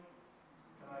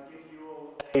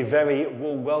A very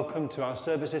warm welcome to our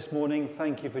service this morning.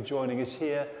 Thank you for joining us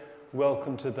here.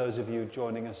 Welcome to those of you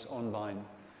joining us online.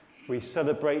 We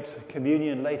celebrate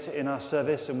communion later in our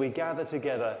service and we gather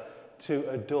together to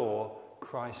adore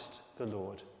Christ the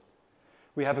Lord.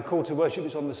 We have a call to worship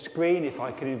that's on the screen. If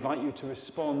I can invite you to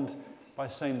respond by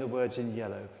saying the words in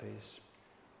yellow, please.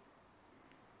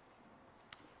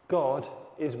 God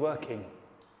is working.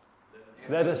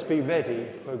 Let us be ready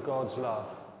for God's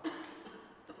love.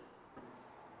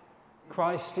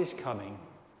 Christ is coming.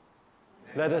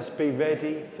 Let us be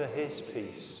ready for his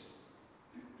peace.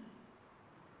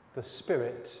 The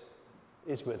Spirit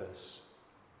is with us.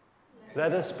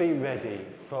 Let us be ready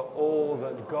for all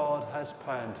that God has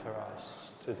planned for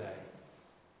us today.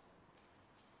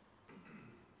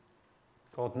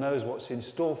 God knows what's in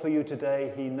store for you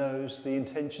today. He knows the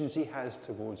intentions he has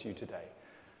towards you today.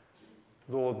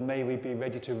 Lord, may we be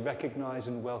ready to recognize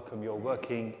and welcome your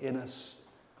working in us,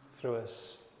 through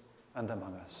us, and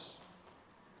among us.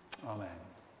 Amen.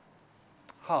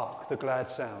 Hark the glad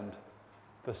sound,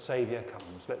 the Saviour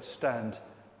comes. Let's stand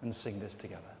and sing this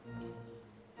together.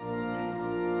 Hark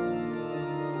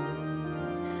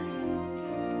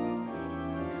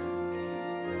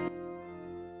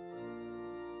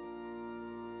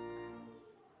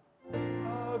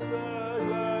the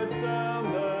glad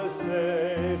sound, the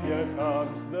Saviour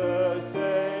comes, the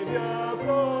Saviour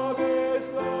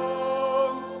promised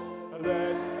long.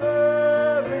 Let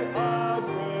every heart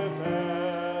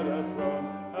prepare a throne,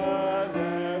 and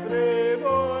every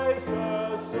voice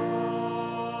a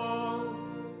song.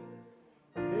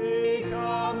 He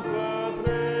comes the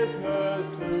prisoners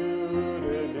to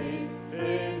release,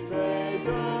 in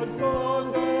Satan's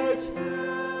bondage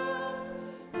held.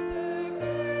 The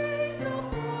gates of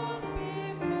brass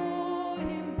before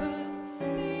him burst,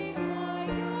 the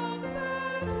iron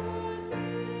fetters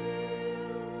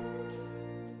healed.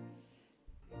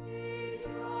 He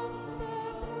comes the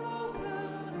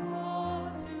broken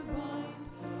heart to bind,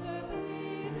 the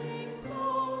bleeding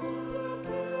soul to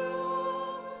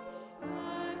cure,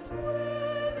 and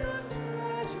with the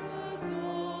treasures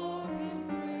of his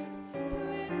grace to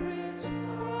enrich the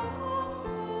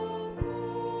humble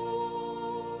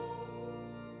poor.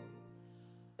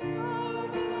 O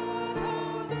glad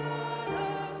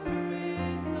Hosannas,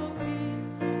 Prince of Peace,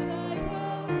 thy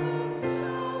welcome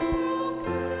shall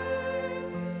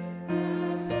proclaim,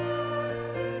 and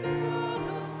earth's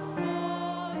eternal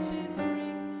arches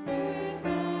ring with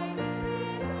thy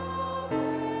beloved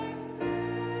name.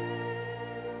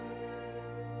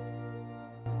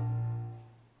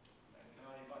 Can I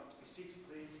invite you to be seated,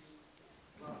 please?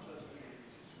 Our first reading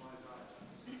is from Isaiah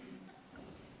chapter 6.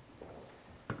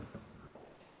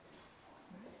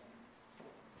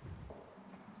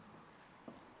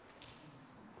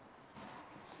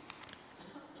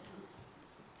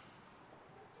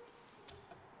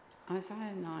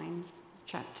 Isaiah 9,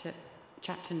 chapter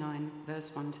 9,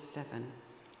 verse 1 to 7.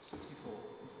 64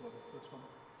 is the first one.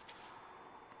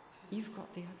 You've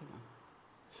got the other one.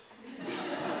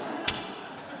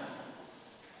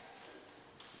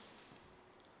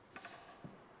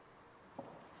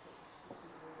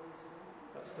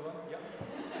 That's the one? Yep.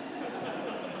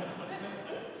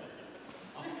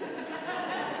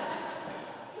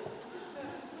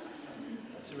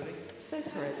 That's a relief. So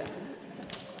sorry about that.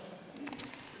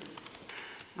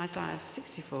 Isaiah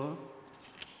 64,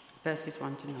 verses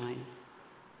 1 to 9.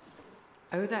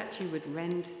 Oh, that you would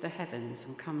rend the heavens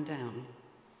and come down,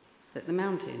 that the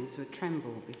mountains would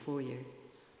tremble before you.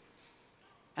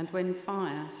 And when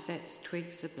fire sets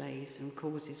twigs ablaze and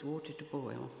causes water to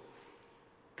boil,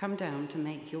 come down to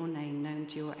make your name known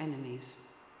to your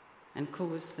enemies and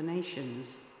cause the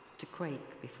nations to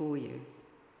quake before you.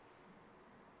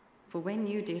 For when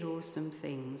you did awesome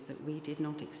things that we did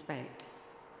not expect,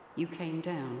 you came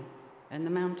down, and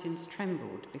the mountains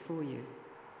trembled before you.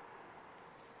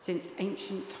 Since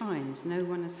ancient times no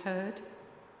one has heard,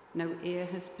 no ear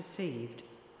has perceived,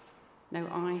 no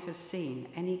eye has seen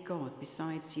any God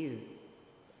besides you,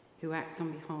 who acts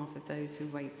on behalf of those who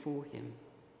wait for him.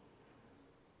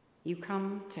 You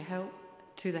come to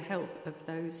the help of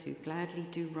those who gladly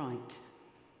do right,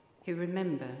 who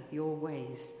remember your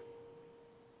ways.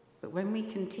 But when we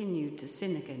continued to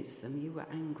sin against them, you were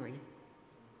angry.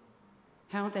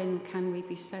 How then can we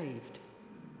be saved?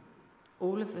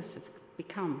 All of us have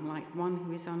become like one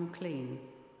who is unclean,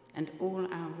 and all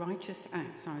our righteous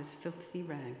acts are as filthy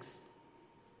rags.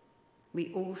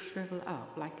 We all shrivel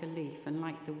up like a leaf, and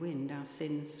like the wind our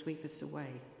sins sweep us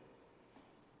away.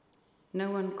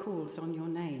 No one calls on your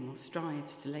name or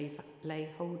strives to lay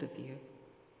hold of you.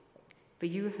 For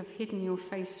you have hidden your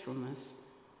face from us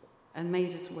and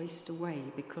made us waste away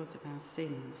because of our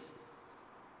sins.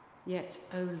 Yet,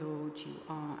 O Lord, you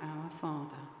are our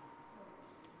Father.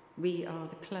 We are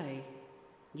the clay,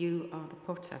 you are the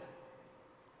potter.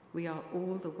 We are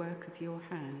all the work of your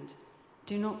hand.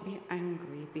 Do not be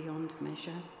angry beyond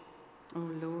measure. O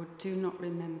Lord, do not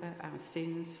remember our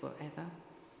sins forever.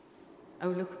 O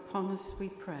look upon us, we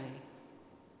pray,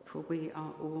 for we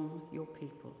are all your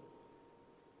people.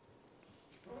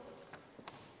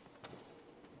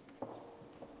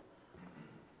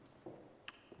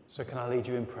 So can I lead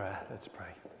you in prayer? Let's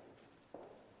pray.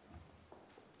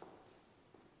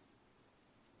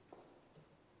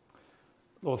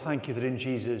 Lord, thank you that in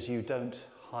Jesus you don't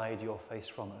hide your face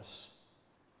from us,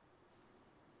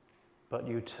 but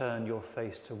you turn your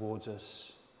face towards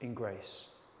us in grace.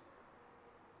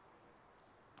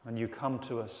 And you come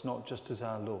to us not just as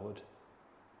our Lord,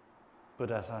 but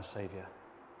as our Saviour.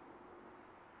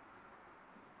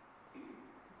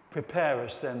 Prepare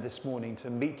us then this morning to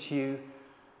meet you,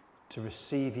 to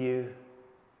receive you,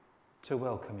 to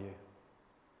welcome you.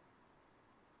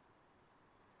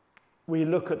 We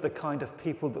look at the kind of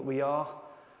people that we are,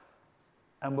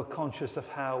 and we're conscious of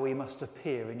how we must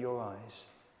appear in your eyes.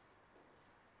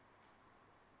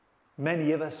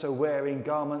 Many of us are wearing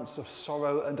garments of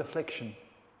sorrow and affliction.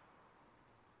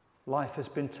 Life has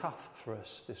been tough for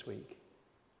us this week,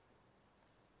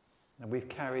 and we've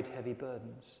carried heavy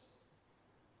burdens.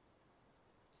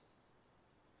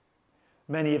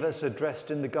 Many of us are dressed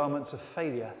in the garments of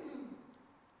failure,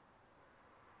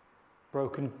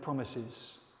 broken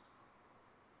promises,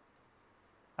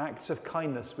 acts of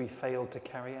kindness we failed to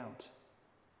carry out,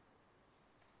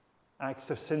 acts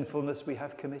of sinfulness we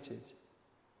have committed.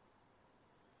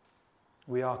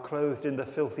 We are clothed in the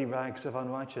filthy rags of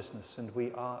unrighteousness, and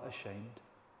we are ashamed.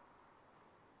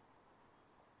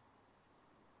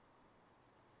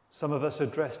 Some of us are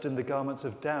dressed in the garments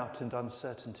of doubt and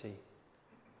uncertainty.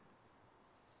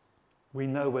 We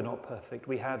know we're not perfect.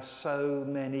 We have so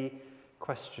many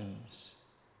questions.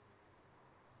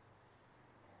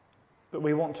 But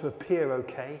we want to appear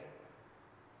okay,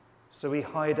 so we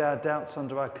hide our doubts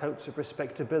under our coats of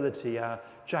respectability, our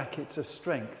jackets of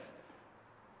strength,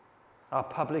 our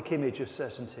public image of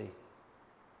certainty.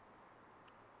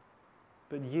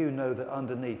 But you know that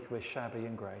underneath we're shabby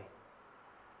and grey.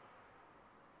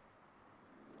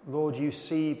 Lord, you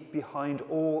see behind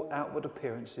all outward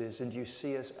appearances, and you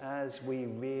see us as we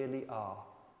really are.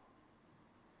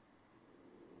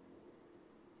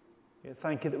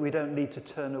 Thank you that we don't need to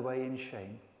turn away in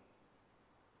shame.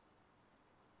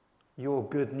 Your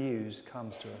good news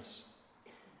comes to us.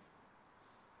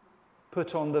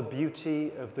 Put on the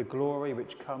beauty of the glory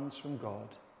which comes from God,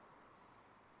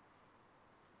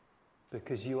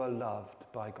 because you are loved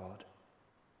by God.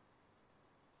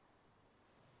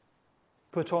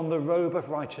 Put on the robe of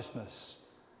righteousness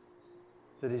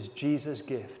that is Jesus'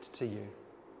 gift to you.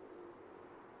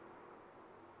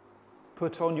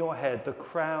 Put on your head the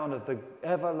crown of the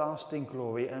everlasting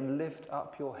glory and lift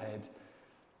up your head,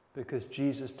 because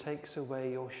Jesus takes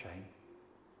away your shame.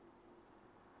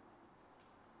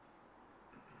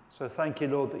 So thank you,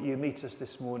 Lord, that you meet us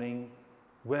this morning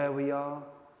where we are,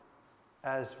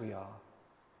 as we are.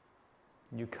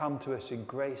 And you come to us in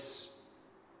grace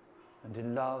and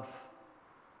in love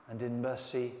and in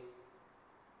mercy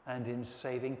and in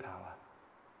saving power.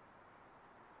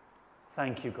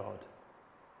 Thank you, God,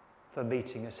 for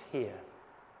meeting us here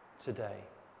today,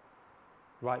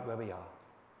 right where we are.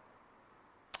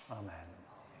 Amen.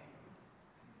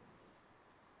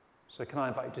 So can I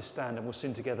invite you to stand and we'll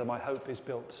sing together, My Hope is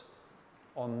Built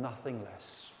on Nothing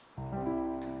Less.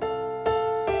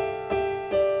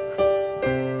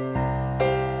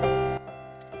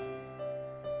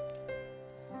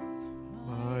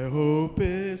 My hope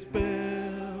is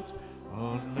built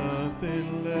on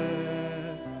nothing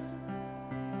less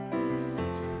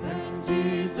than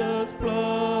Jesus'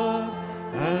 blood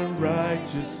and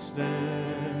righteousness.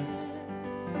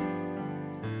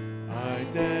 I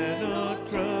dare not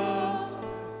trust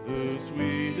the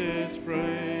sweetest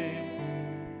frame,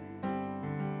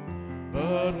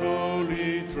 but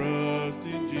wholly trust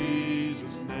in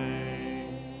Jesus' name.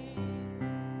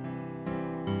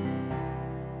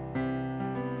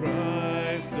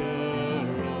 Christ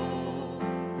alone,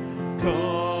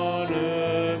 cornerstone,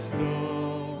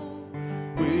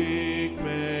 weak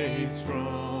made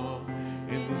strong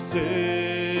in the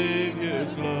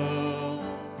Savior's love.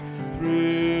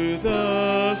 Through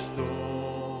the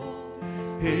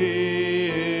storm, He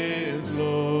is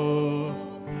Lord,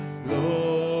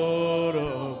 Lord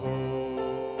of all.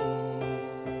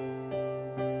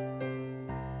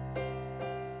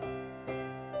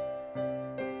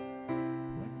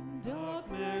 When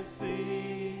darkness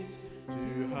seems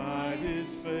to hide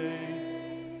His face,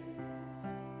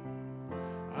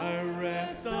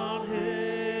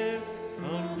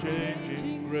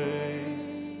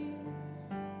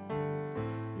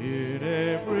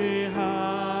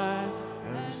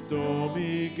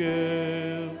 stormy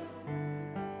gale.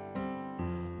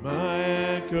 My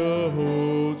anchor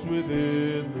holds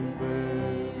within the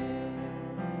veil.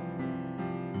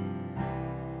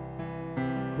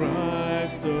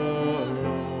 Christ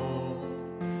alone,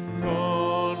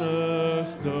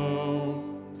 cornerstone,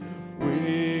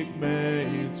 weak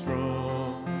made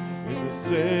strong in the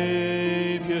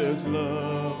Savior's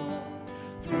love.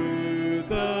 Through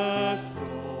the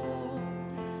storm,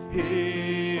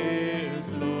 He is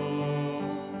Lord,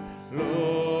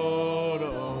 Lord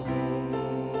of all.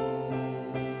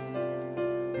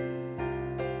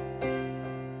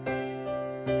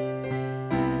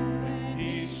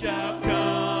 He shall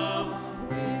come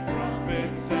with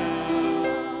trumpet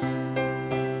sound.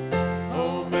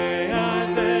 Oh, may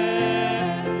I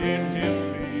then in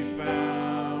Him be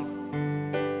found,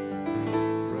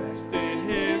 dressed in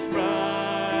His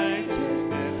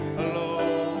righteousness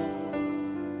alone.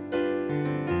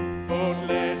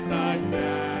 Faultless I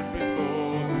stand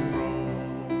before the throne.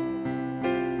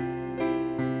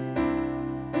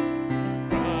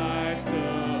 Christ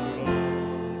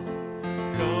alone,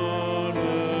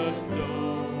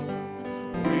 cornerstone,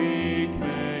 weak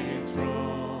made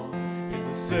strong in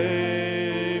the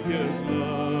Savior's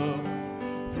love.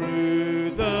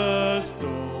 Through the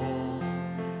storm,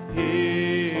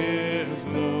 He is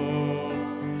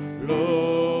Lord,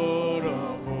 Lord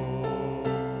of all.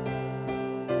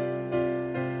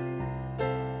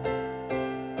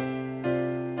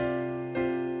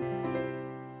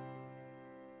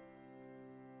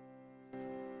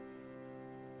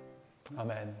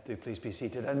 Amen. Do please be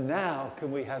seated. And now,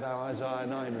 can we have our Isaiah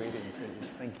 9 reading, please?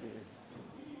 Thank you.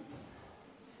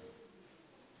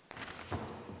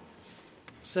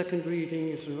 Second reading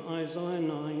is from Isaiah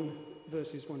 9,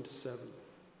 verses 1 to 7.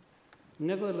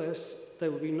 Nevertheless,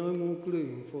 there will be no more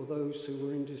gloom for those who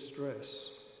were in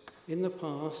distress. In the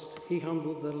past, He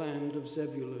humbled the land of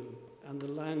Zebulun and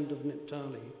the land of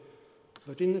Naphtali.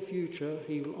 But in the future,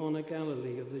 He will honour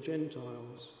Galilee of the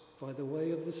Gentiles by the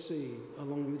way of the sea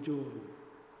along the Jordan.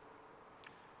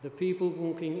 The people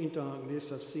walking in darkness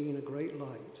have seen a great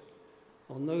light.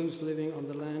 On those living on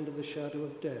the land of the shadow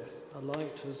of death, a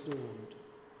light has dawned.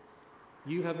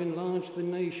 You have enlarged the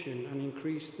nation and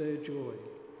increased their joy.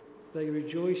 They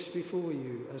rejoice before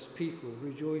you as people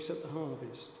rejoice at the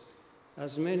harvest,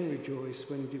 as men rejoice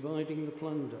when dividing the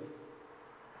plunder.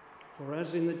 For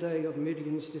as in the day of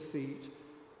Midian's defeat,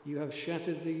 you have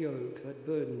shattered the yoke that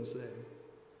burdens them,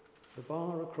 the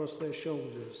bar across their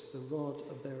shoulders, the rod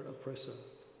of their oppressor.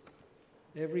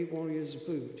 Every warrior's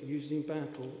boot used in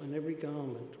battle and every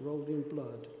garment rolled in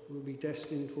blood will be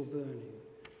destined for burning,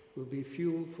 will be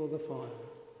fuel for the fire.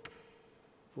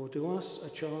 For to us a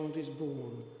child is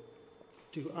born,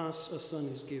 to us a son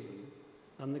is given,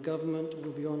 and the government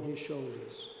will be on his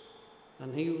shoulders,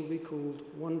 and he will be called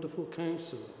Wonderful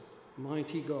Counselor,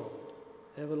 Mighty God,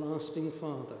 Everlasting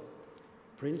Father,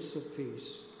 Prince of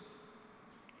Peace.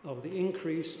 Of the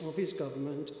increase of his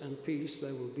government and peace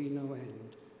there will be no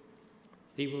end.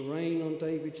 He will reign on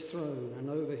David's throne and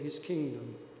over his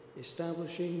kingdom,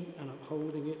 establishing and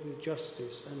upholding it with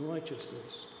justice and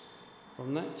righteousness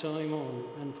from that time on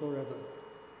and forever.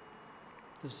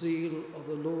 The zeal of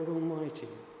the Lord Almighty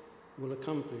will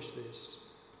accomplish this.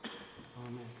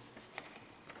 Amen.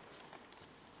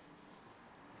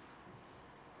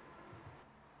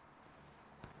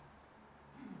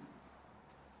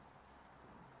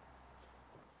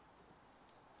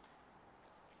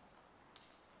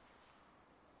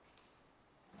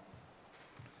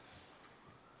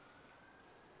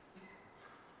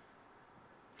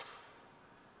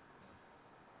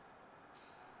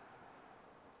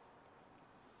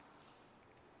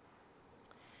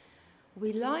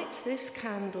 We light this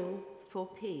candle for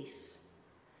peace.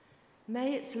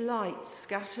 May its light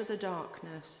scatter the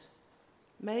darkness.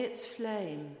 May its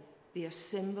flame be a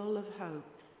symbol of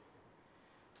hope.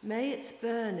 May its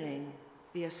burning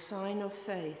be a sign of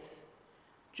faith,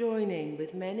 joining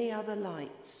with many other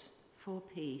lights for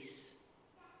peace.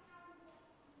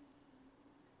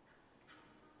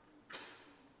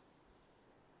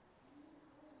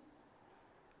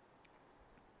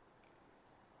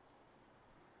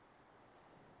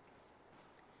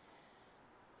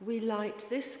 We light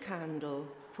this candle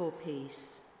for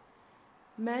peace.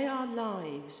 May our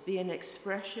lives be an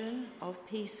expression of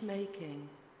peacemaking.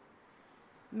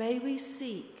 May we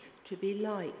seek to be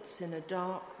lights in a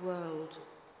dark world,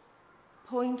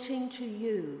 pointing to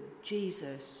you,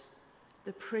 Jesus,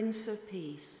 the Prince of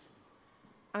Peace,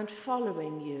 and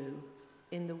following you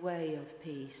in the way of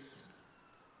peace.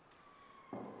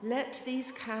 Let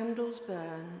these candles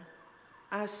burn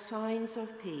as signs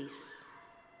of peace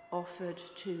offered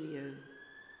to you.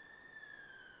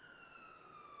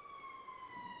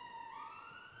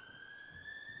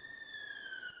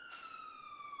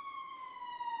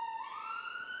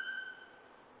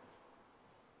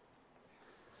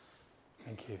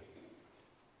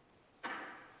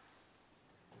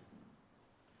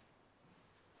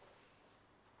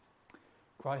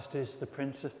 Christ is the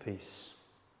Prince of Peace.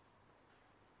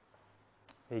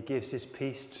 He gives his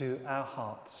peace to our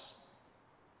hearts.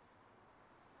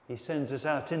 He sends us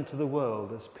out into the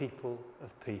world as people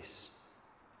of peace,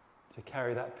 to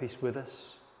carry that peace with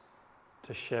us,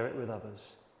 to share it with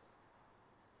others.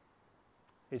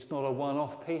 It's not a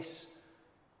one-off peace,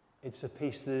 it's a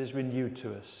peace that is renewed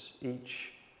to us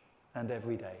each and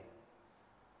every day.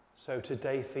 So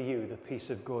today for you, the peace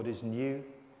of God is new,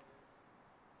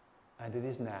 and it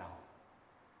is now.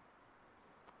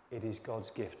 It is God's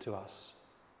gift to us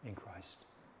in Christ.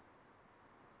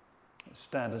 Let's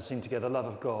stand and sing together, Love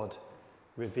of God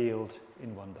Revealed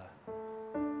in Wonder.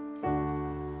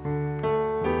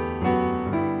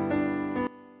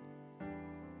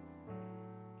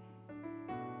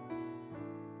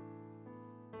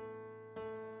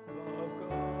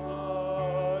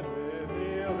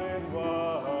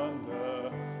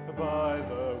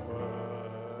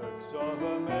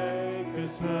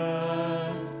 His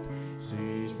hand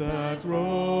sees that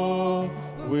roar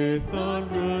with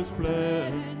thunderous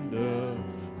splendor,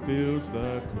 fills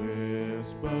the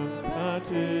whisper at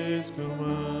his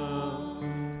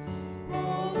command.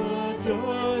 All the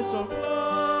joys of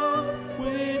love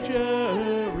we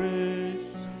cherish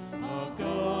are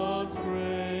God's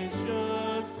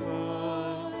gracious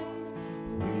sign.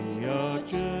 We are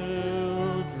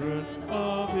children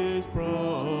of his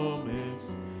promise,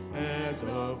 heirs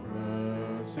of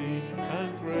mercy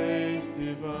and grace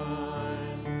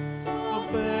divine.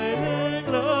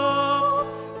 Unfailing love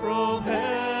from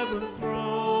heaven's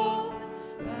throne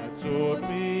that sought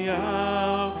me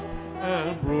out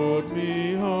and brought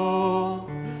me home.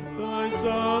 Thy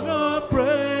song of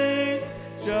praise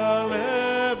shall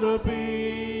ever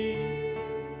be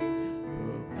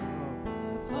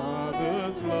the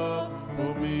Father's love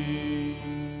for me.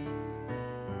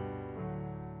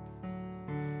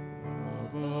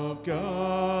 Of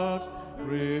God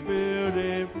revealed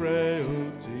in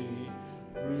frailty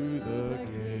through the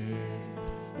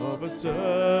gift of a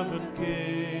servant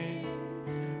king.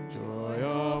 Joy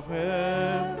of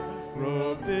heaven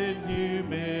robed in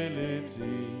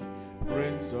humility,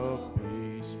 Prince of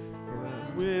peace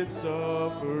crowned with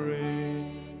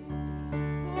suffering.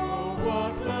 Oh,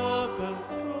 what love that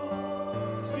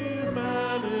calls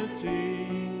humanity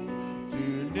to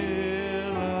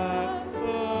kneel at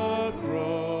the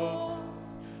cross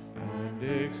and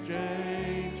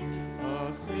exchange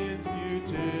our sins'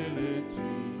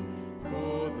 futility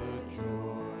for the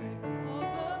joy of the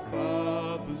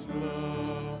Father's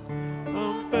love.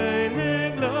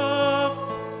 Unfailing love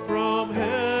from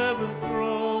heaven's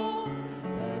throne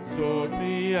that sought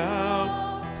me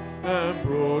out and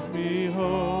brought me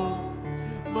home.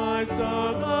 My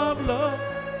song of love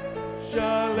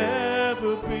shall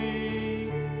ever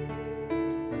be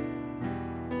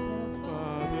the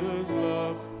Father's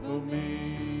love for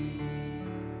me.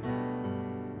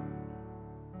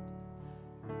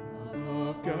 Love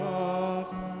of God,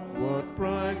 what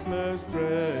priceless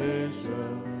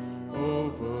treasure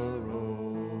over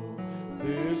all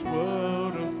this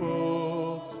world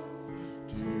affords,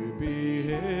 to be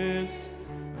his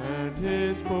and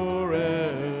his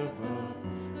forever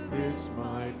is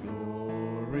my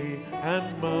glory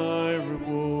and my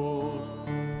reward.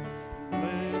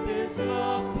 May this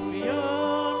love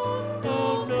beyond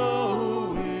all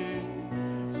knowing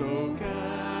so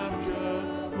capture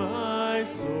my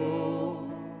soul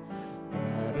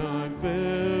that I'm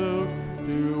filled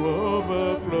to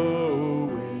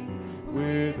overflowing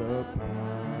with a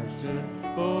passion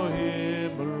for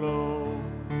him alone.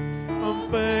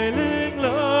 Unfailing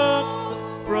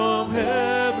love from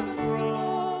heaven's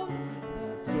throne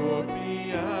that sought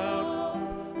me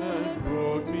out and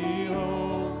brought me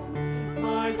home.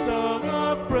 My song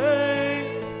of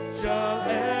praise shall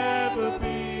ever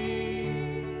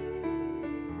be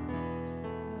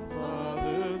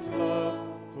Father's love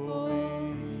for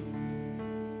me.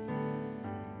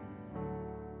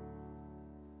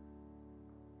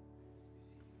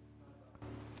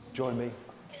 Join me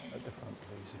at the front,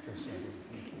 please, if you're so good.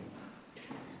 Thank you.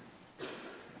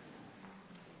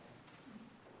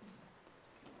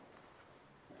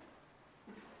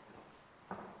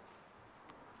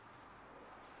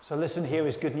 So listen, here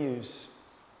is good news.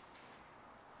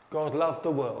 God loved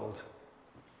the world.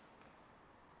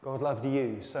 God loved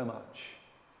you so much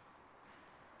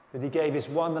that he gave his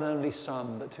one and only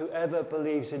Son, that whoever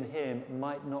believes in him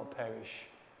might not perish,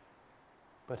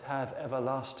 but have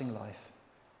everlasting life.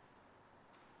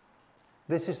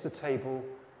 This is the table,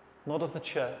 not of the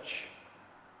church,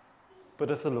 but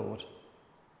of the Lord.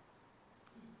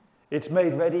 It's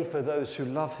made ready for those who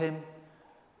love him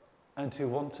and who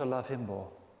want to love him more.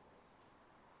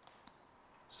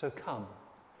 So come,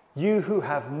 you who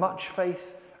have much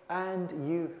faith and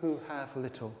you who have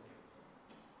little.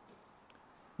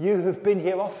 You who've been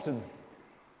here often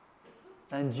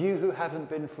and you who haven't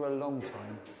been for a long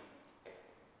time.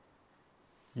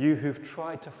 You who've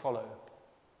tried to follow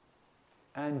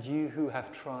and you who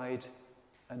have tried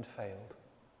and failed.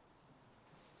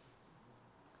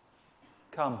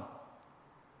 Come,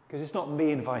 because it's not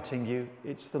me inviting you,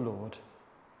 it's the Lord.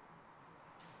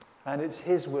 And it's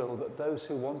his will that those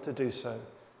who want to do so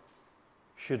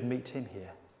should meet him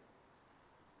here.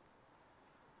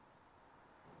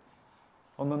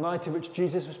 On the night in which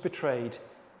Jesus was betrayed,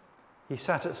 he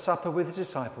sat at supper with his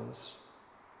disciples.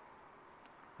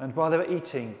 And while they were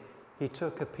eating, he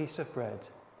took a piece of bread,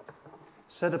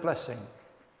 said a blessing,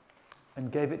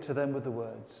 and gave it to them with the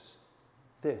words,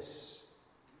 "This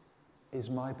is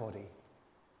my body.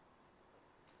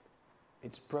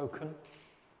 It's broken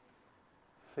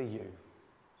for you.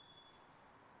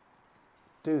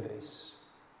 Do this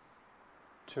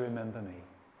to remember me."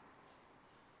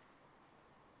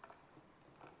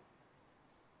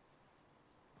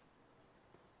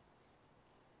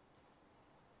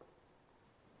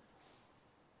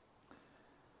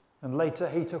 And later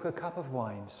he took a cup of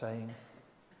wine, saying,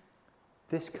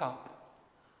 "This cup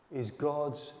is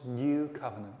God's new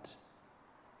covenant,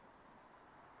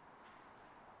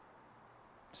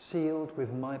 sealed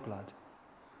with my blood.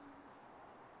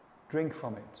 Drink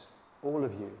from it, all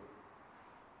of you,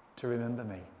 to remember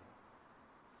me."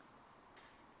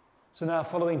 So now,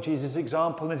 following Jesus'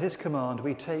 example and his command,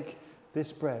 we take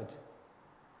this bread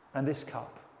and this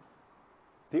cup,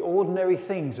 the ordinary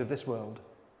things of this world,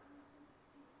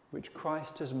 which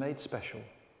Christ has made special.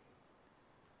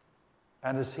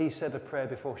 And as he said a prayer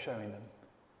before showing them,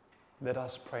 let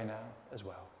us pray now as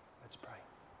well. Let's pray.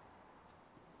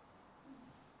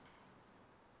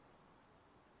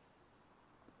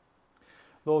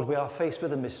 Lord, we are faced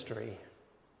with a mystery,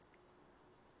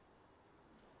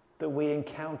 that we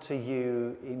encounter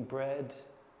you in bread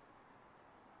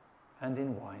and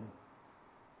in wine,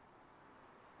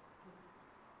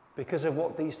 because of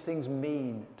what these things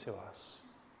mean to us.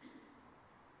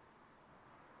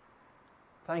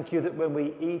 Thank you that when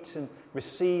we eat and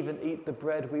receive and eat the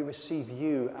bread, we receive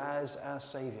you as our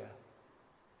Saviour.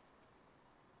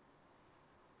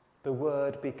 The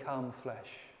Word become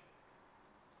flesh.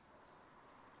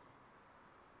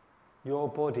 Your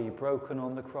body broken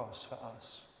on the cross for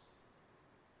us,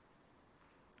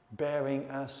 bearing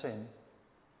our sin,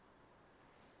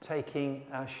 taking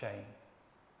our shame,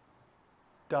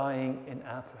 dying in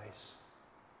our place.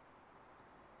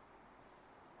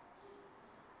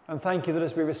 And thank you that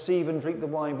as we receive and drink the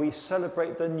wine, we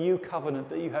celebrate the new covenant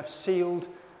that you have sealed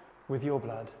with your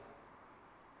blood,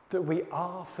 that we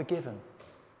are forgiven,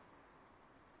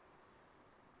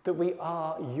 that we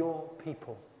are your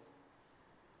people,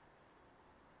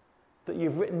 that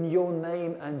you've written your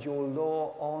name and your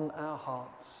law on our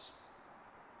hearts,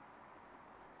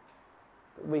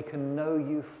 that we can know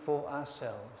you for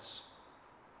ourselves.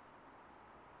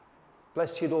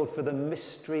 Bless you, Lord, for the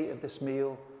mystery of this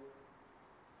meal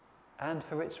and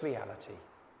for its reality.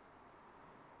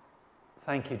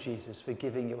 Thank you, Jesus, for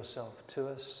giving yourself to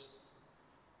us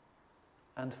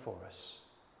and for us.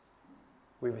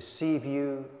 We receive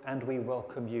you and we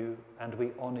welcome you and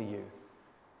we honour you.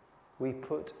 We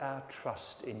put our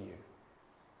trust in you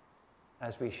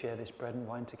as we share this bread and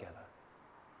wine together.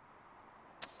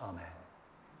 Amen.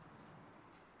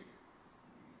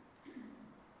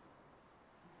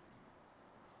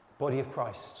 Body of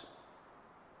Christ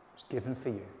was given for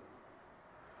you.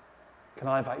 Can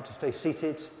I invite you to stay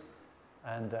seated,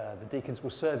 and the deacons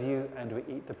will serve you, and we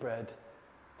eat the bread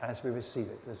as we receive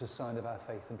it as a sign of our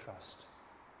faith and trust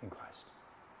in Christ.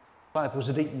 The disciples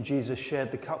had eaten, Jesus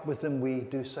shared the cup with them. We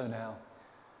do so now.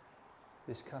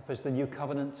 This cup is the new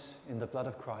covenant in the blood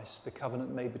of Christ, the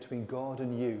covenant made between God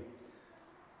and you.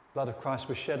 The blood of Christ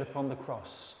was shed upon the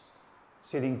cross.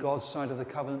 Sealing God's side of the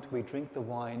covenant, we drink the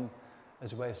wine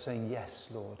as a way of saying,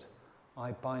 yes, Lord,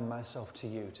 I bind myself to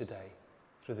you today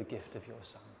through the gift of your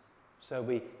Son. So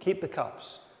we keep the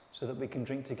cups so that we can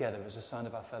drink together as a sign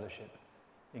of our fellowship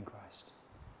in Christ.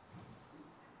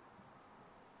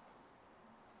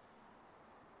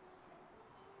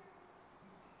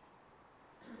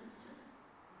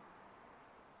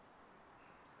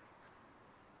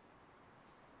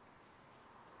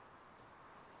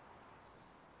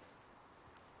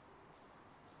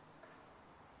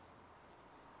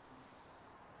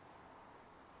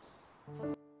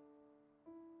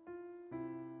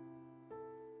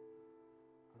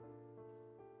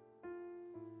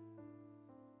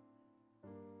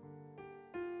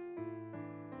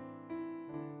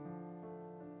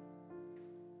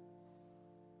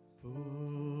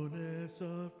 Fullness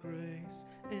of grace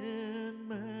in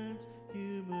man's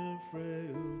human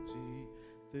frailty.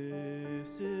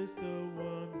 This is the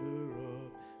wonder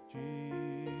of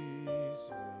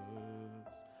Jesus.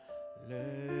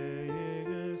 Laying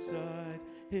aside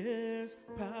his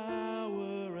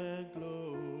power and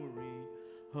glory,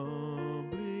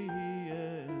 humbly he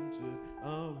entered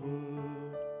our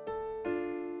world.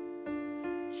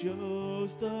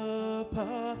 Chose the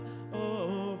path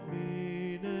of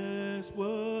meanest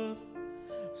worth,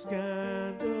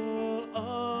 scandal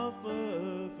of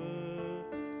a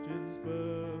virgin's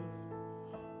birth.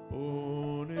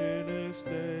 Born in a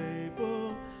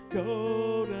stable,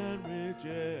 cold and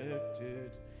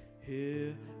rejected,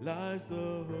 here lies the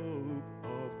hope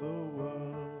of the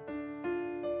world.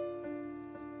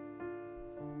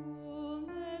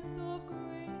 Fullness of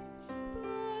grace, the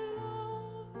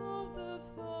love of the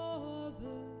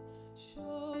Father,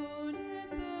 shone in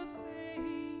the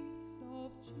face of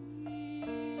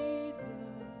Jesus,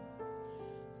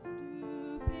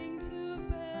 stooping to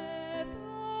bear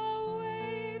the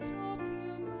weight of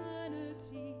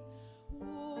humanity,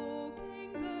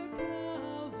 walking the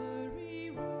Calvary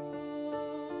road.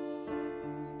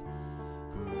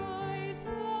 Christ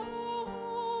the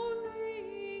Holy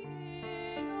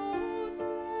Innocent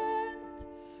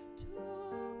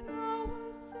took our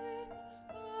sin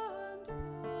and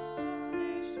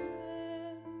punishment.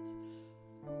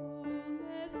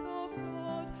 Fullness of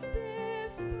God,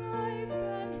 despised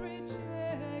and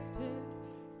rejected,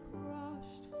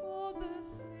 crushed for the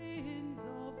sins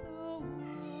of the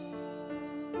world.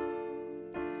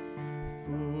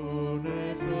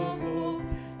 Fullness of hope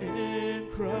in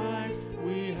Christ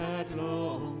we had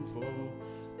longed for,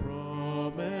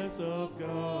 promise of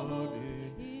God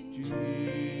in Jesus.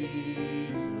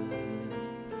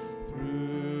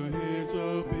 Through his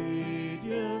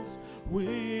obedience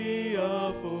we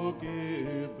are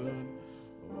forgiven,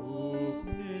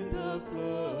 opening the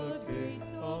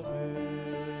floodgates of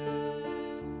heaven.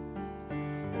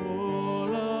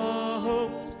 All our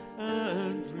hopes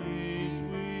and dreams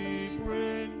we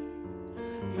bring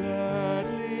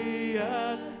gladly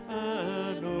as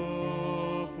an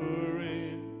offering.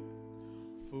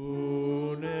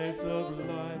 Fullness of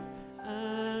life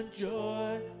and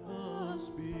joy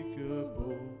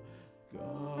unspeakable,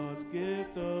 God's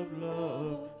gift of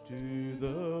love to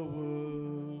the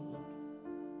world.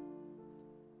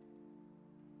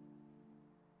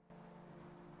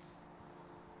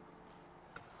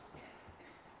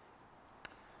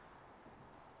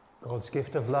 God's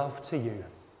gift of love to you.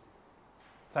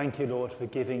 Thank you, Lord, for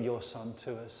giving your Son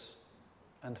to us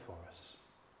and for us.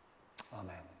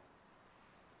 Amen.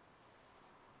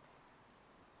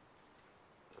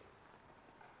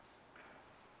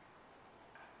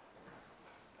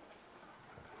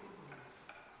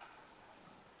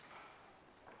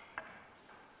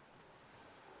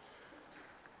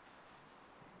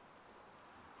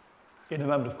 In a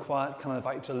moment of quiet, can I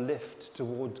invite you to lift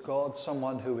towards God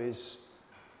someone who is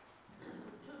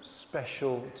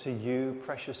special to you,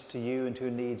 precious to you, and who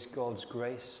needs God's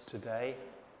grace today.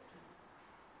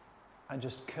 And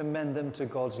just commend them to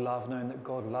God's love, knowing that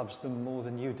God loves them more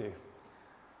than you do.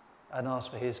 And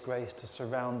ask for his grace to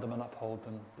surround them and uphold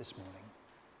them this morning.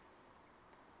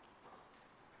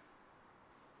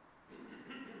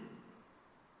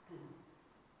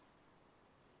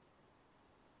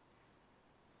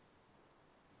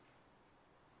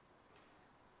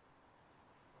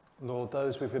 Lord,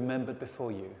 those we've remembered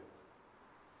before you,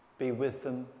 be with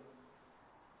them,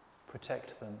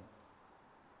 protect them,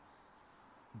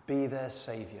 be their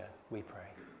Saviour, we pray.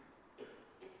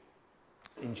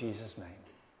 In Jesus' name,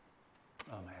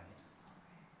 amen.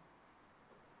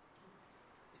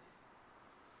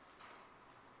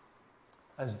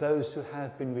 As those who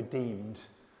have been redeemed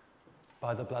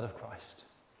by the blood of Christ,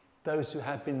 those who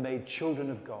have been made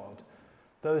children of God,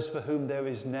 those for whom there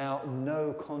is now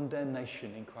no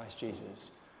condemnation in Christ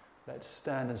Jesus, let's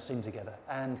stand and sing together.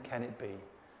 And can it be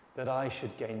that I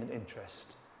should gain an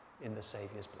interest in the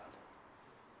Saviour's blood?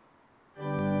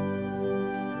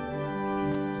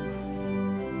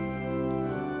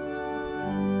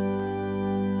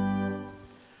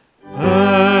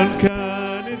 And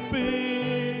can it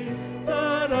be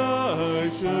that I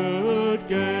should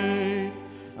gain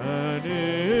an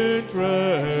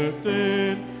interest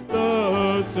in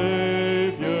the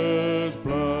Saviour's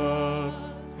blood?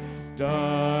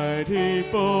 Died he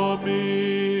for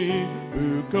me,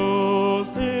 who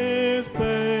caused his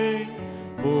pain,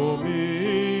 for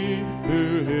me,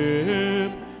 who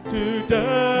him to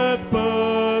death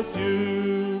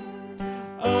pursued.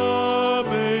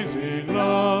 Amazing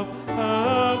love,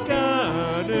 how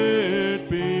can it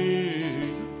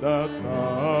be that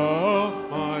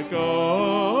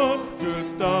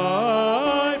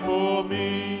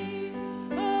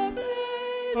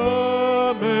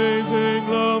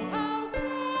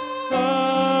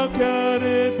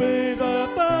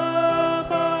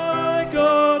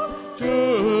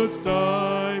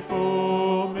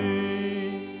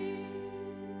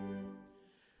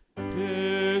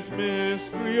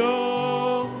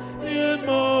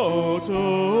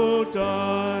world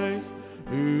dies,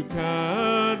 who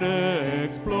can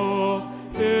explore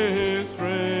his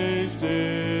strange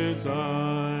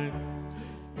design?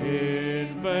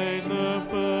 In vain the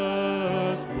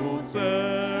firstborn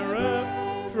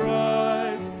seraph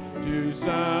tries to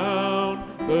sound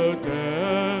the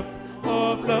depth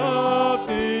of love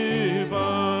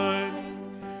divine.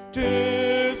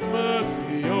 'Tis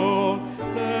mercy all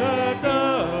let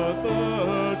earth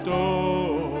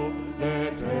adore,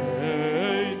 let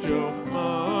angel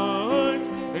minds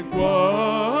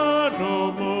inquire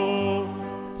no more.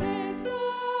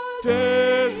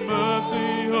 'Tis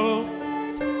mercy all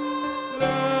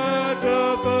let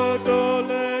earth adore,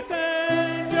 let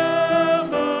angel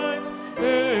minds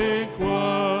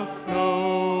inquire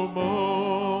no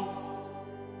more.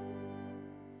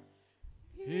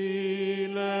 He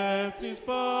left his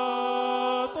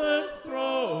Father's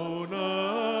throne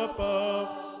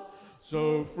above,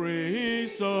 so free,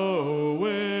 so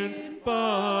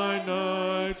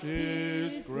infinite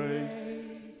his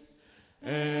grace,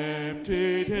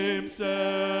 emptied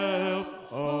himself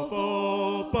of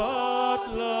all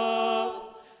but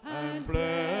love, and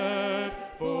bled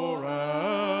for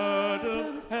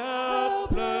Adam's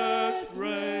helpless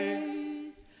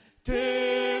race.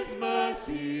 'Tis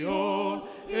mercy all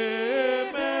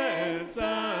immense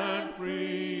and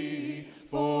free,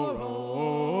 for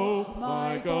oh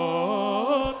my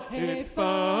God, it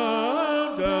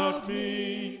found out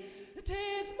me.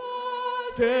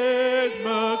 'Tis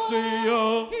mercy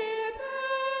all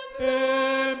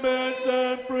immense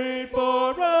and free,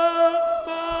 for oh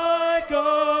my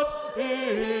God,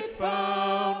 it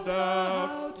found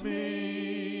out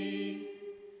me.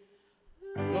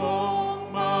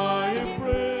 Long my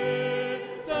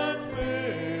imprisoned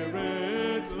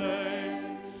spirit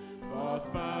lay,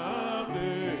 fast bound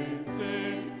in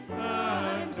sin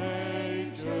and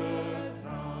dangerous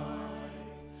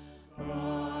night.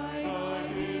 Mine eye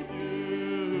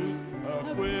diffused a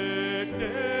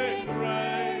quickening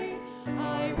ray,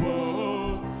 I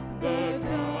woke the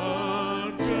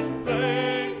dungeon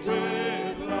flamed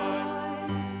with light.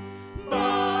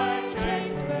 My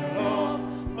chains fell off,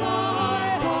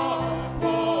 my heart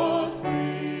was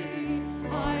free.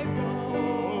 I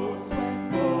rose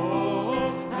when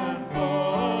forth and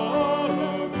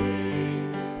followed thee.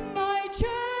 My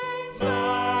chains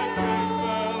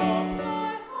fell off,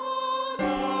 my heart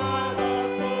was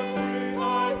free. I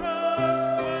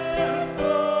rose when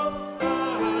forth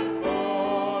and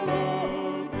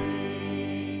followed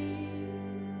thee.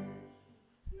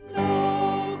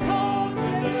 No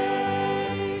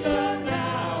condemnation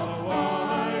now I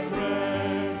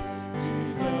dread,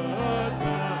 Jesus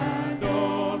and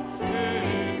all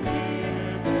in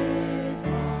him is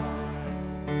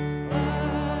mine.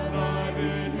 Alive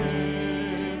in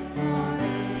him, my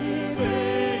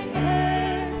living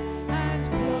end, and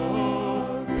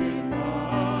clothed in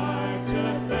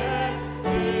righteousness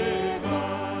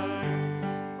divine.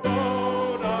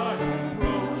 Lord, I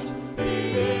approach the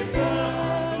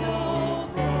eternal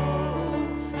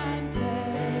throne, and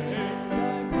claim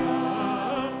the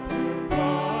crown through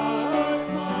Christ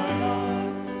my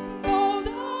Lord. Lord, I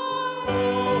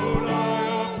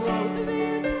approach the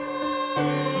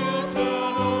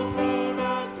eternal throne,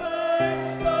 and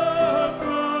claim the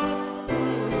crown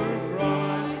through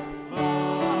Christ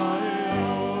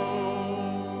my own.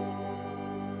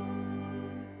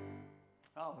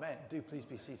 Amen. Do please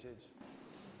be seated.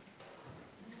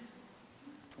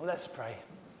 Let's pray.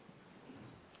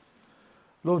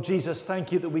 Lord Jesus,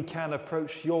 thank you that we can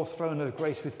approach your throne of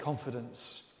grace with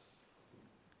confidence.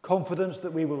 Confidence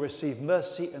that we will receive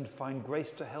mercy and find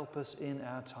grace to help us in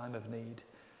our time of need.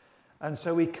 And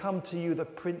so we come to you, the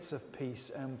Prince of Peace,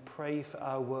 and pray for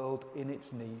our world in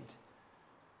its need.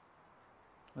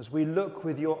 As we look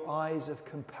with your eyes of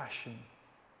compassion,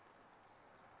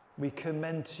 we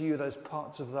commend to you those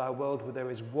parts of our world where there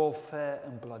is warfare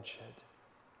and bloodshed,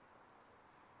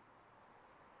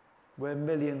 where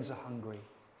millions are hungry,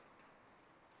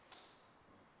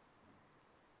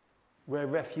 where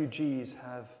refugees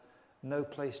have no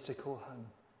place to call home,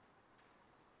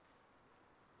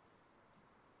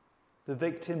 the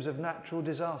victims of natural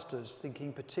disasters,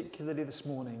 thinking particularly this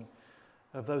morning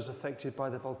of those affected by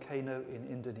the volcano in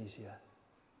Indonesia.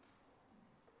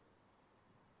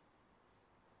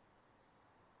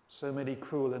 So many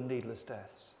cruel and needless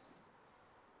deaths.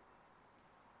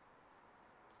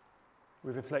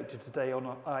 We've reflected today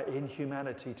on our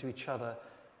inhumanity to each other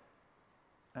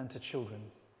and to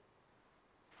children.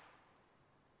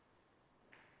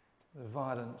 The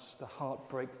violence, the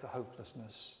heartbreak, the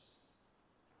hopelessness.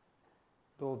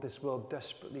 Lord, this world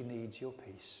desperately needs your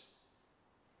peace.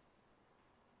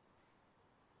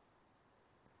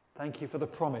 Thank you for the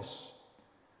promise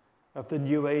of the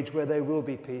new age where there will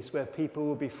be peace, where people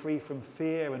will be free from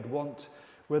fear and want,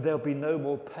 where there'll be no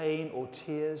more pain or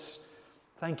tears.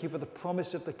 Thank you for the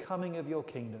promise of the coming of your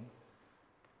kingdom.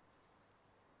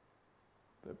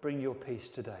 But bring your peace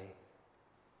today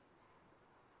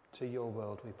to your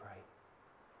world, we pray.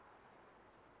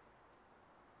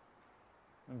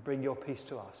 And bring your peace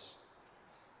to us.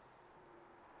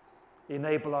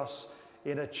 Enable us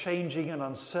in a changing and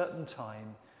uncertain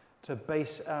time to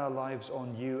base our lives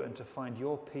on you and to find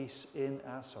your peace in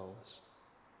our souls.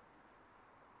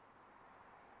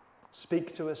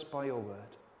 Speak to us by your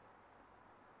word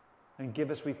and give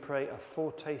us, we pray, a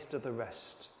foretaste of the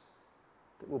rest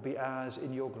that will be ours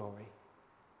in your glory.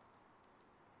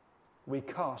 We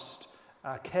cast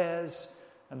our cares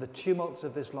and the tumults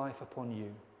of this life upon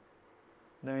you,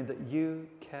 knowing that you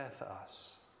care for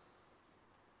us.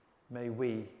 May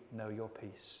we know your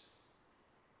peace.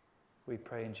 We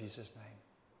pray in Jesus' name.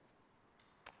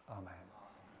 Amen.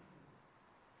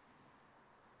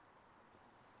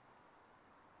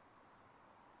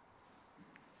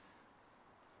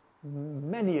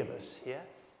 Many of us here,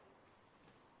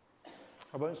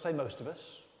 I won't say most of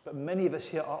us, but many of us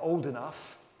here are old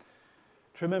enough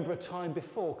to remember a time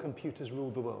before computers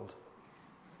ruled the world.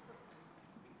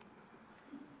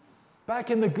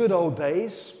 Back in the good old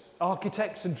days,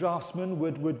 architects and draftsmen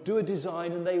would do a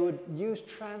design and they would use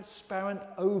transparent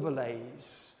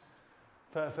overlays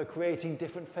for creating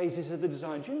different phases of the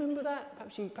design. Do you remember that?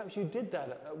 Perhaps you did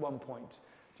that at one point,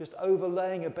 just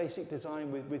overlaying a basic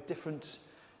design with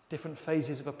different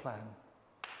phases of a plan,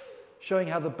 showing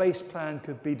how the base plan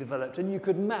could be developed, and you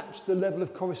could match the level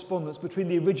of correspondence between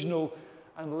the original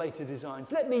and later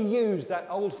designs. Let me use that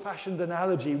old-fashioned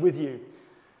analogy with you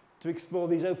to explore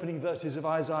these opening verses of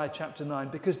Isaiah chapter 9,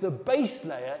 because the base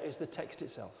layer is the text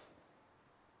itself,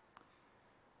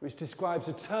 which describes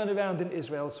a turnaround in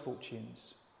Israel's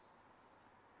fortunes.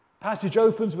 Passage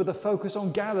opens with a focus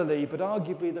on Galilee, but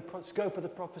arguably the scope of the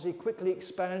prophecy quickly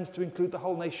expands to include the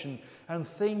whole nation, and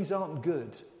things aren't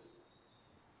good.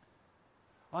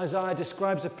 Isaiah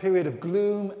describes a period of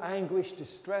gloom, anguish,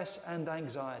 distress, and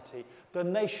anxiety. The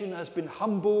nation has been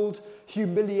humbled,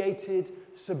 humiliated,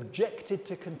 subjected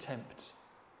to contempt.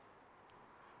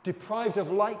 Deprived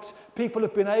of light, people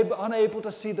have been unable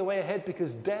to see the way ahead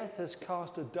because death has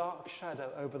cast a dark shadow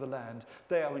over the land.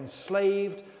 They are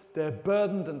enslaved, they're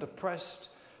burdened and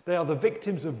oppressed. They are the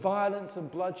victims of violence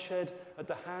and bloodshed at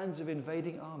the hands of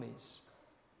invading armies.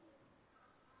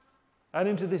 And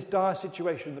into this dire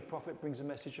situation, the prophet brings a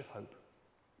message of hope.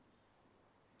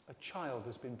 A child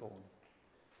has been born.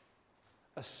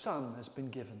 A son has been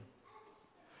given.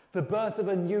 The birth of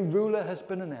a new ruler has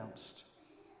been announced.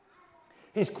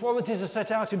 His qualities are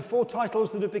set out in 4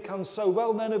 titles that have become so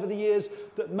well known over the years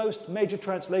that most major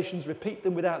translations repeat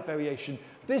them without variation.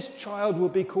 This child will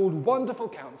be called Wonderful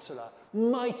Counselor,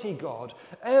 Mighty God,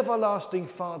 Everlasting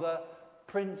Father,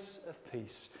 Prince of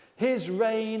Peace. His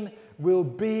reign will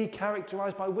be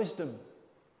characterized by wisdom.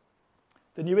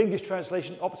 The New English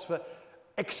translation opts for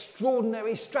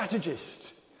extraordinary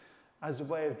strategist as a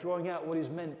way of drawing out what is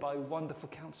meant by Wonderful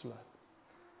Counselor.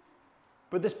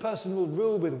 But this person will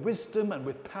rule with wisdom and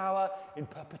with power, in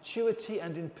perpetuity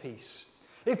and in peace.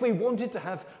 If we wanted to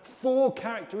have 4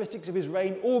 characteristics of his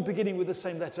reign, all beginning with the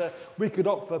same letter, we could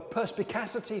opt for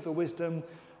perspicacity for wisdom,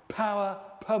 power,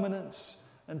 permanence,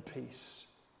 and peace.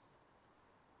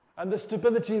 And the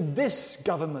stability of this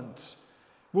government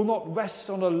will not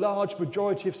rest on a large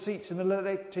majority of seats in the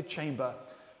elected chamber,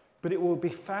 but it will be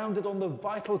founded on the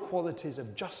vital qualities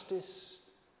of justice,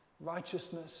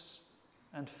 righteousness,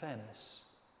 and fairness.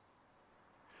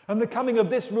 And the coming of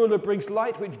this ruler brings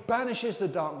light which banishes the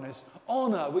darkness,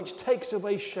 honor which takes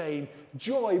away shame,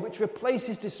 joy which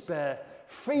replaces despair,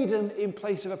 freedom in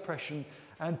place of oppression,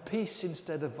 and peace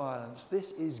instead of violence.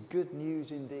 This is good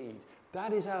news indeed.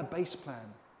 That is our base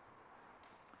plan.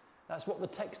 That's what the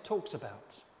text talks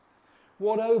about.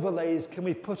 What overlays can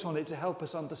we put on it to help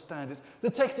us understand it? The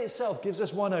text itself gives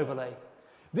us one overlay.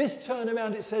 This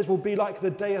turnaround, it says, will be like the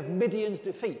day of Midian's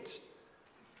defeat.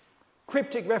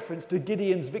 Cryptic reference to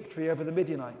Gideon's victory over the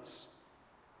Midianites.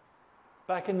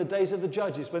 Back in the days of the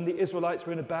judges, when the Israelites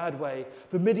were in a bad way,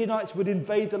 the Midianites would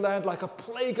invade the land like a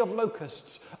plague of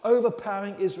locusts,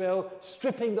 overpowering Israel,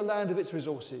 stripping the land of its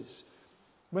resources.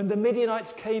 When the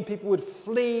Midianites came, people would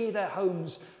flee their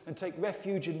homes and take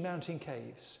refuge in mountain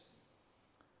caves.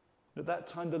 At that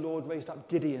time, the Lord raised up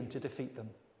Gideon to defeat them.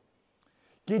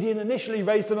 Gideon initially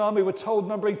raised an army, we're told,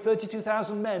 numbering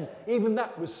 32,000 men. Even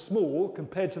that was small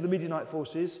compared to the Midianite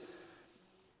forces.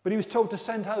 But he was told to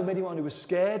send home anyone who was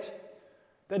scared,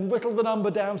 then whittle the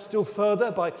number down still further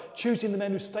by choosing the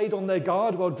men who stayed on their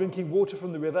guard while drinking water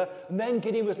from the river, and then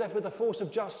Gideon was left with a force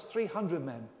of just 300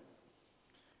 men,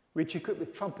 which he equipped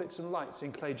with trumpets and lights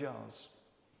in clay jars.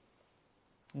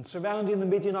 And surrounding the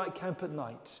Midianite camp at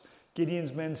night,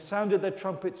 Gideon's men sounded their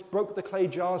trumpets, broke the clay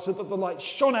jars so that the light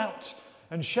shone out,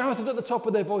 and shouted at the top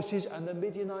of their voices, and the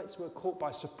Midianites were caught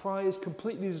by surprise,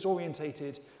 completely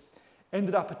disorientated,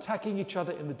 ended up attacking each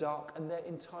other in the dark, and their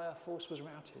entire force was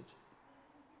routed.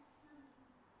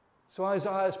 So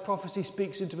Isaiah's prophecy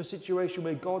speaks into a situation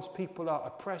where God's people are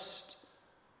oppressed,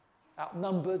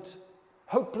 outnumbered,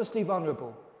 hopelessly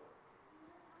vulnerable,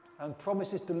 and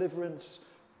promises deliverance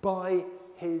by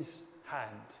his hand.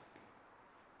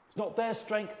 It's not their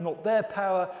strength, not their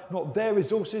power, not their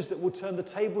resources that will turn the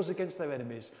tables against their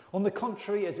enemies. On the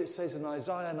contrary, as it says in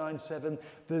Isaiah 9:7,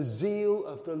 the zeal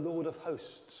of the Lord of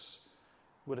hosts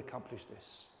would accomplish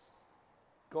this.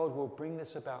 God will bring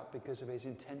this about because of his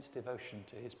intense devotion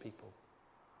to his people.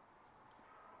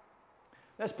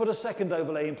 Let's put a second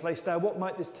overlay in place now. What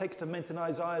might this text have meant in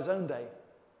Isaiah's own day?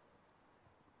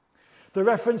 The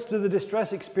reference to the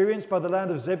distress experienced by the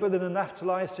land of Zebulun and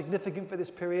Naphtali is significant for this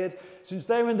period, since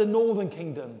they're in the northern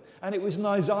kingdom, and it was in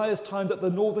Isaiah's time that the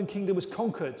northern kingdom was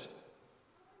conquered.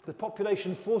 The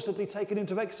population forcibly taken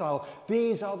into exile.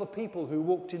 These are the people who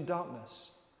walked in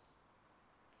darkness.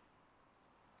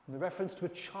 And the reference to a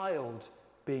child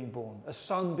being born, a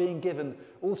son being given,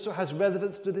 also has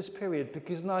relevance to this period,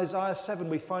 because in Isaiah 7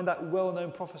 we find that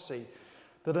well-known prophecy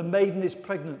that a maiden is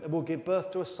pregnant and will give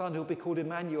birth to a son who will be called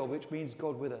Emmanuel, which means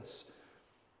God with us.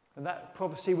 And that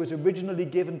prophecy was originally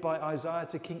given by Isaiah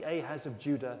to King Ahaz of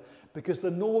Judah, because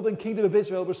the northern kingdom of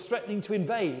Israel was threatening to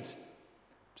invade,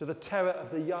 to the terror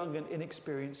of the young and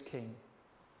inexperienced king.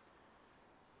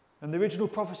 And the original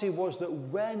prophecy was that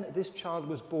when this child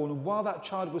was born, and while that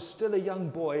child was still a young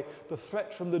boy, the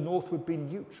threat from the north would be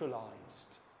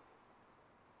neutralized.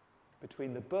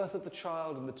 Between the birth of the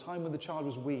child and the time when the child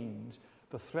was weaned,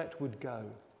 the threat would go.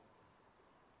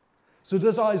 So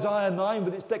does Isaiah 9,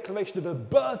 with its declaration of the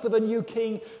birth of a new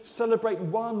king, celebrate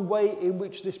one way in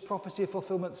which this prophecy of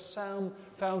fulfillment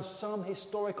found some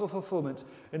historical fulfillment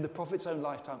in the prophet's own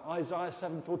lifetime? Isaiah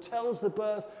 7 foretells the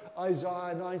birth.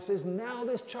 Isaiah 9 says, now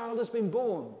this child has been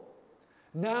born.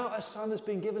 Now a son has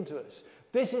been given to us.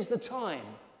 This is the time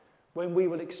when we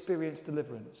will experience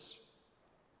deliverance.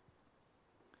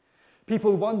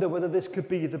 People wonder whether this could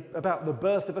be about the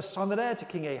birth of a son and heir to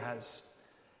King Ahaz.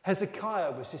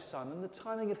 Hezekiah was his son, and the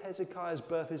timing of Hezekiah's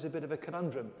birth is a bit of a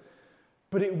conundrum.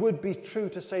 But it would be true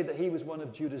to say that he was one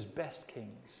of Judah's best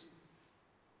kings.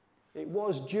 It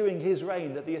was during his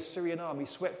reign that the Assyrian army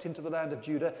swept into the land of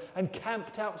Judah and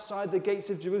camped outside the gates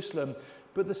of Jerusalem,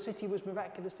 but the city was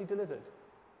miraculously delivered.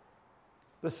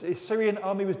 The Assyrian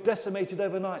army was decimated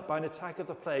overnight by an attack of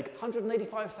the plague.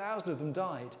 185,000 of them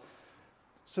died.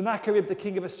 Sennacherib, the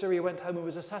king of Assyria, went home and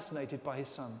was assassinated by his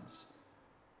sons.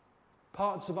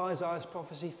 Parts of Isaiah's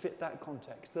prophecy fit that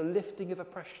context. The lifting of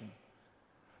oppression,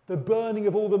 the burning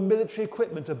of all the military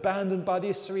equipment abandoned by the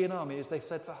Assyrian army as they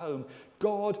fled for home,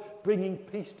 God bringing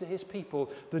peace to his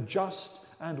people, the just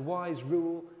and wise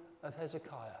rule of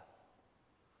Hezekiah.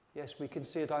 Yes, we can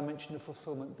see a dimension of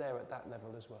fulfillment there at that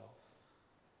level as well.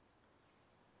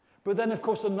 But then, of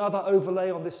course, another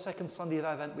overlay on this second Sunday of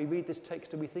Advent, we read this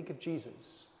text and we think of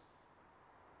Jesus.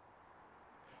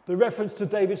 The reference to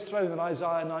David's throne in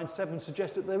Isaiah 9:7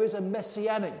 suggests that there is a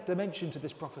messianic dimension to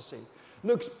this prophecy.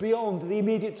 Looks beyond the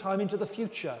immediate time into the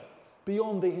future,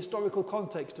 beyond the historical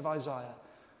context of Isaiah.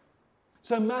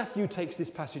 So Matthew takes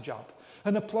this passage up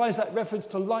and applies that reference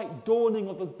to light dawning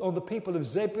on the people of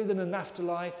Zebulun and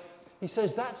Naphtali. He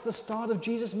says that's the start of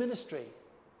Jesus' ministry.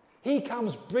 He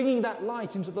comes bringing that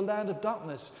light into the land of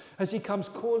darkness as he comes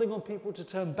calling on people to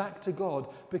turn back to God,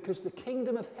 because the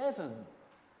kingdom of heaven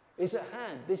is at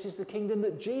hand. This is the kingdom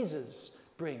that Jesus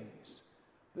brings,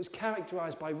 that's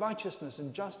characterized by righteousness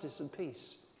and justice and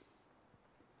peace.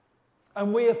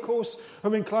 And we, of course,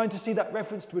 are inclined to see that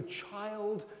reference to a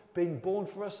child being born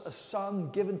for us, a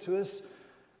son given to us,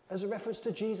 as a reference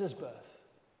to Jesus' birth.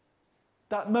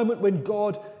 That moment when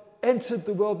God entered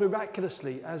the world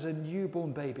miraculously as a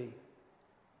newborn baby.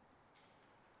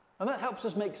 And that helps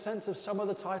us make sense of some of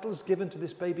the titles given to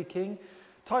this baby king,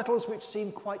 titles which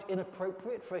seem quite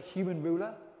inappropriate for a human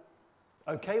ruler.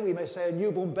 Okay, we may say a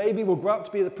newborn baby will grow up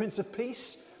to be the Prince of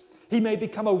Peace. He may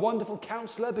become a wonderful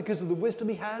counselor because of the wisdom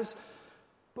he has.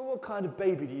 But what kind of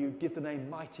baby do you give the name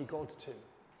Mighty God to?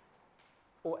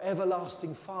 Or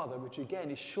Everlasting Father, which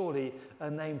again is surely a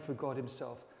name for God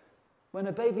himself. When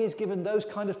a baby is given those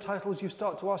kind of titles, you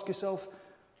start to ask yourself,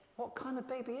 what kind of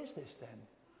baby is this then?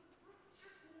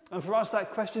 And for us,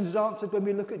 that question is answered when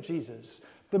we look at Jesus,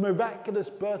 the miraculous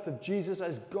birth of Jesus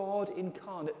as God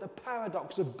incarnate, the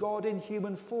paradox of God in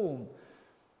human form.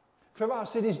 For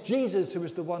us, it is Jesus who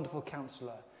is the wonderful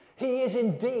counselor. He is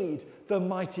indeed the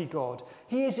mighty God.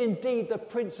 He is indeed the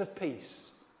Prince of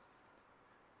Peace.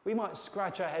 We might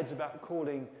scratch our heads about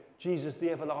calling Jesus the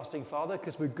everlasting Father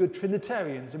because we're good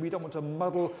Trinitarians and we don't want to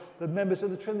muddle the members of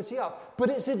the Trinity up. But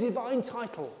it's a divine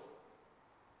title.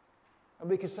 And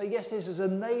we can say, yes, this is a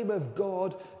name of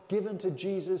God given to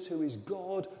Jesus, who is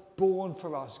God born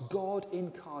for us, God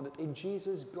incarnate. In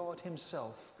Jesus, God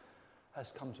himself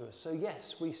has come to us. So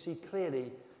yes, we see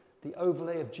clearly the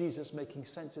overlay of Jesus making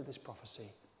sense of this prophecy.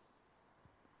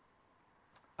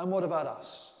 And what about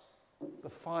us? The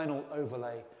final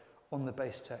overlay on the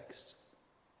base text.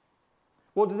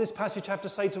 What does this passage have to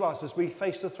say to us as we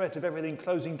face the threat of everything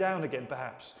closing down again,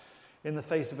 perhaps, in the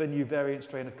face of a new variant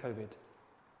strain of COVID?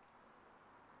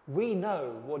 We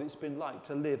know what it's been like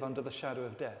to live under the shadow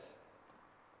of death.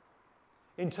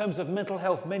 In terms of mental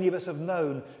health, many of us have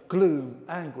known gloom,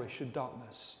 anguish, and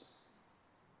darkness.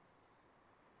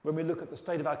 When we look at the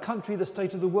state of our country, the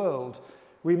state of the world,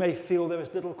 we may feel there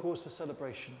is little cause for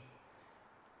celebration.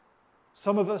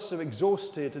 Some of us are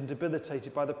exhausted and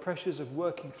debilitated by the pressures of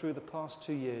working through the past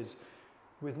 2 years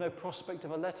with no prospect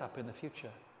of a let-up in the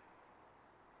future.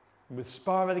 And with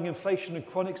spiralling inflation and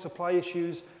chronic supply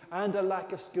issues and a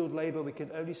lack of skilled labour, we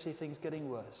can only see things getting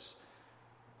worse.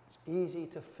 It's easy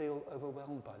to feel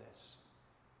overwhelmed by this.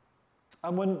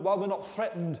 And while we're not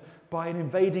threatened by an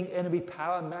invading enemy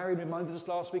power, Marion reminded us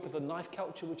last week of the knife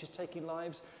culture which is taking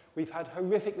lives. We've had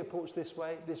horrific reports this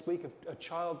week of a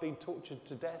child being tortured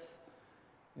to death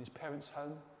in his parents'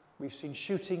 home. We've seen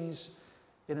shootings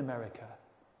in America.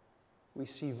 We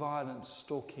see violence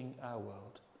stalking our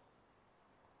world.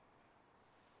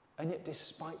 And yet,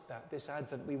 despite that, this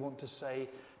Advent, we want to say,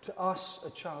 to us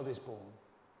a child is born.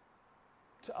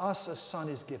 To us a son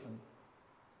is given.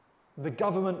 The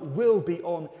government will be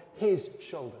on his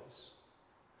shoulders.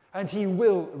 And he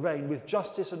will reign with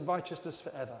justice and righteousness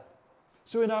forever.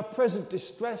 So in our present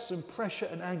distress and pressure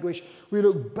and anguish, we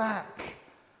look back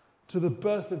to the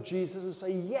birth of Jesus and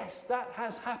say, yes, that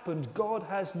has happened. God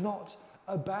has not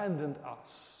abandoned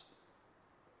us.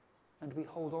 And we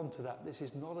hold on to that. This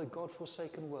is not a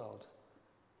God-forsaken world,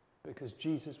 because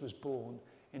Jesus was born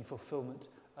in fulfillment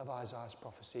of Isaiah's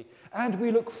prophecy. And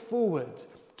we look forward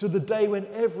to the day when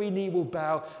every knee will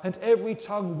bow and every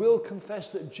tongue will confess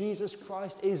that Jesus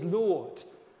Christ is Lord.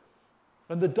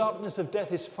 And the darkness of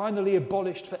death is finally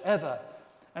abolished forever.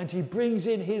 And he brings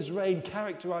in his reign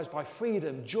characterized by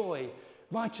freedom, joy,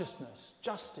 righteousness,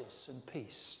 justice, and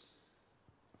peace.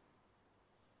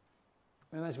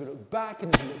 And as we look back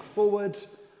and as we look forward,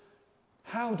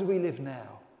 how do we live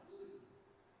now?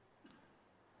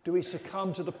 Do we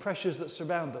succumb to the pressures that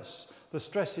surround us, the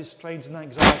stresses, strains, and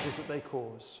anxieties that they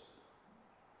cause?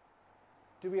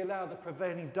 Do we allow the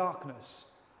prevailing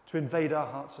darkness to invade our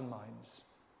hearts and minds?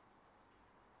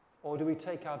 Or do we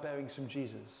take our bearings from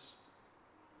Jesus,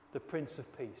 the Prince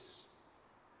of Peace,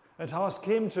 and ask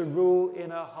him to rule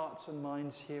in our hearts and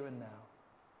minds here and now?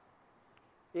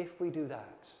 If we do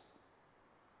that,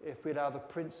 if we allow the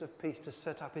Prince of Peace to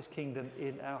set up his kingdom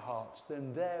in our hearts,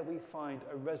 then there we find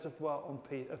a reservoir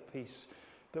of peace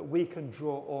that we can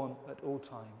draw on at all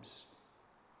times.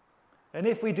 And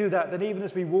if we do that, then even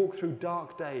as we walk through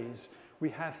dark days, we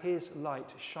have his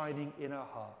light shining in our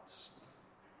hearts.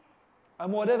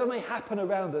 And whatever may happen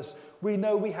around us, we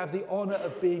know we have the honour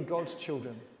of being God's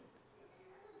children.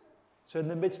 So in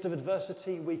the midst of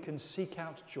adversity, we can seek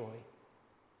out joy.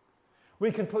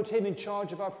 We can put him in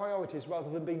charge of our priorities rather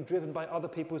than being driven by other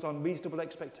people's unreasonable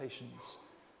expectations.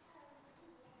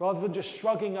 Rather than just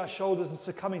shrugging our shoulders and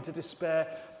succumbing to despair,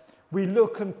 we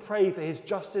look and pray for his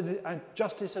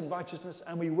justice and righteousness,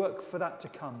 and we work for that to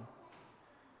come.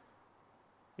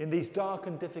 In these dark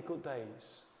and difficult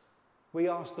days, we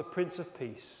ask the Prince of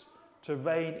Peace to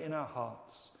reign in our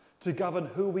hearts, to govern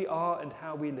who we are and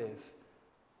how we live.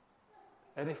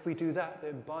 And if we do that,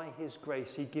 then by his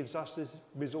grace, he gives us the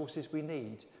resources we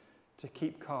need to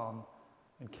keep calm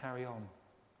and carry on.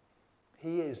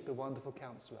 He is the wonderful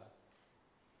counselor.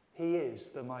 He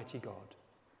is the mighty God.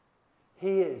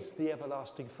 He is the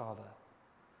everlasting Father.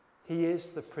 He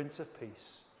is the Prince of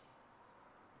Peace.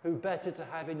 Who better to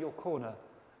have in your corner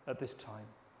at this time?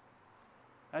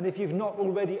 And if you've not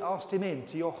already asked him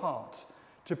into your heart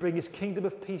to bring his kingdom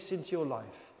of peace into your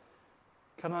life,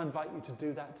 can I invite you to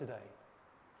do that today?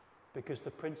 Because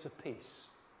the Prince of Peace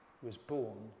was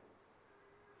born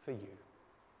for you.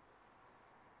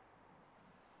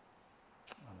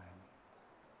 Amen.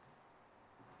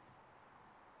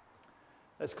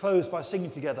 Let's close by singing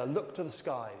together, Look to the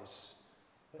Skies.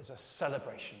 There's a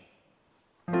celebration.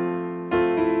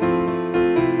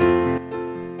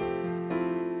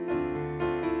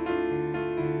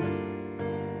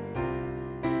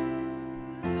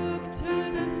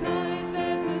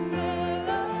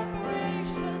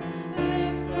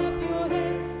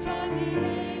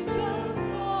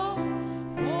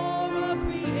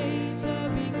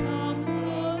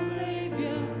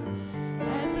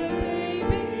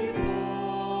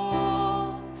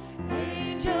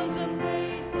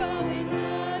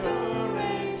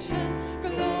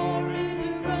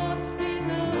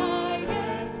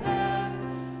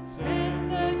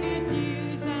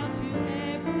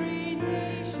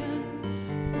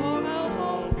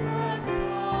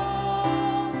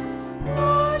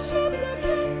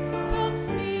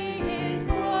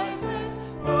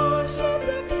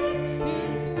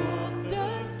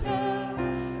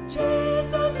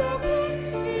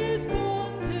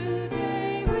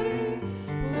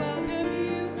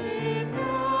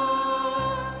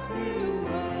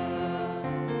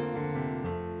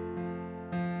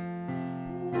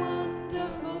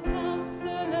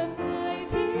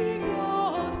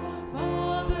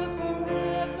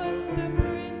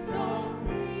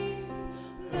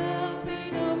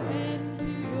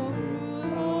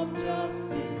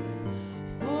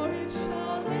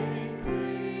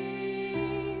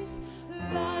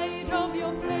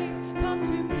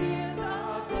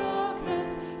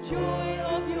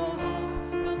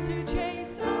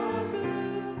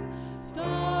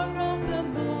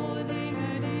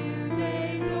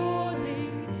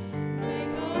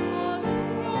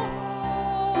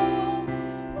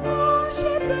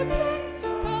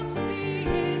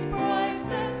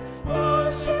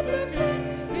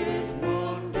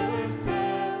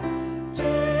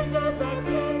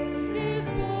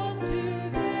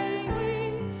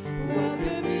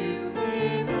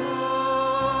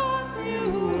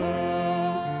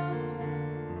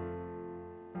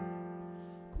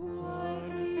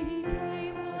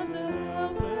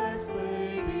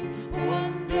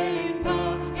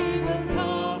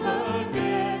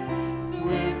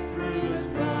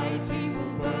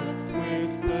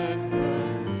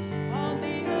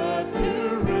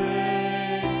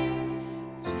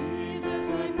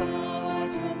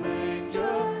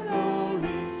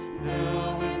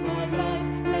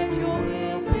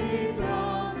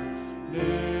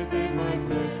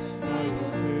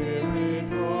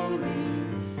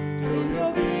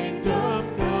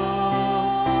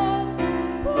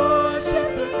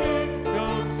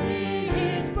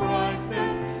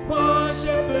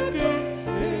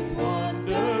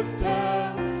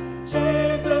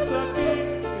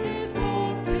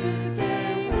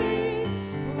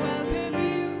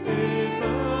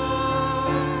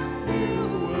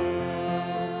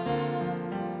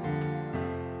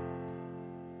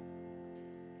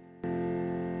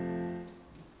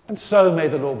 And so may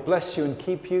the Lord bless you and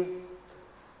keep you.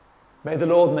 May the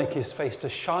Lord make his face to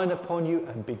shine upon you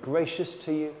and be gracious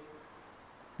to you.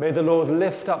 May the Lord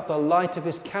lift up the light of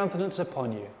his countenance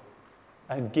upon you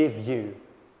and give you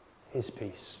his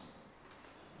peace.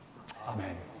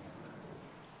 Amen.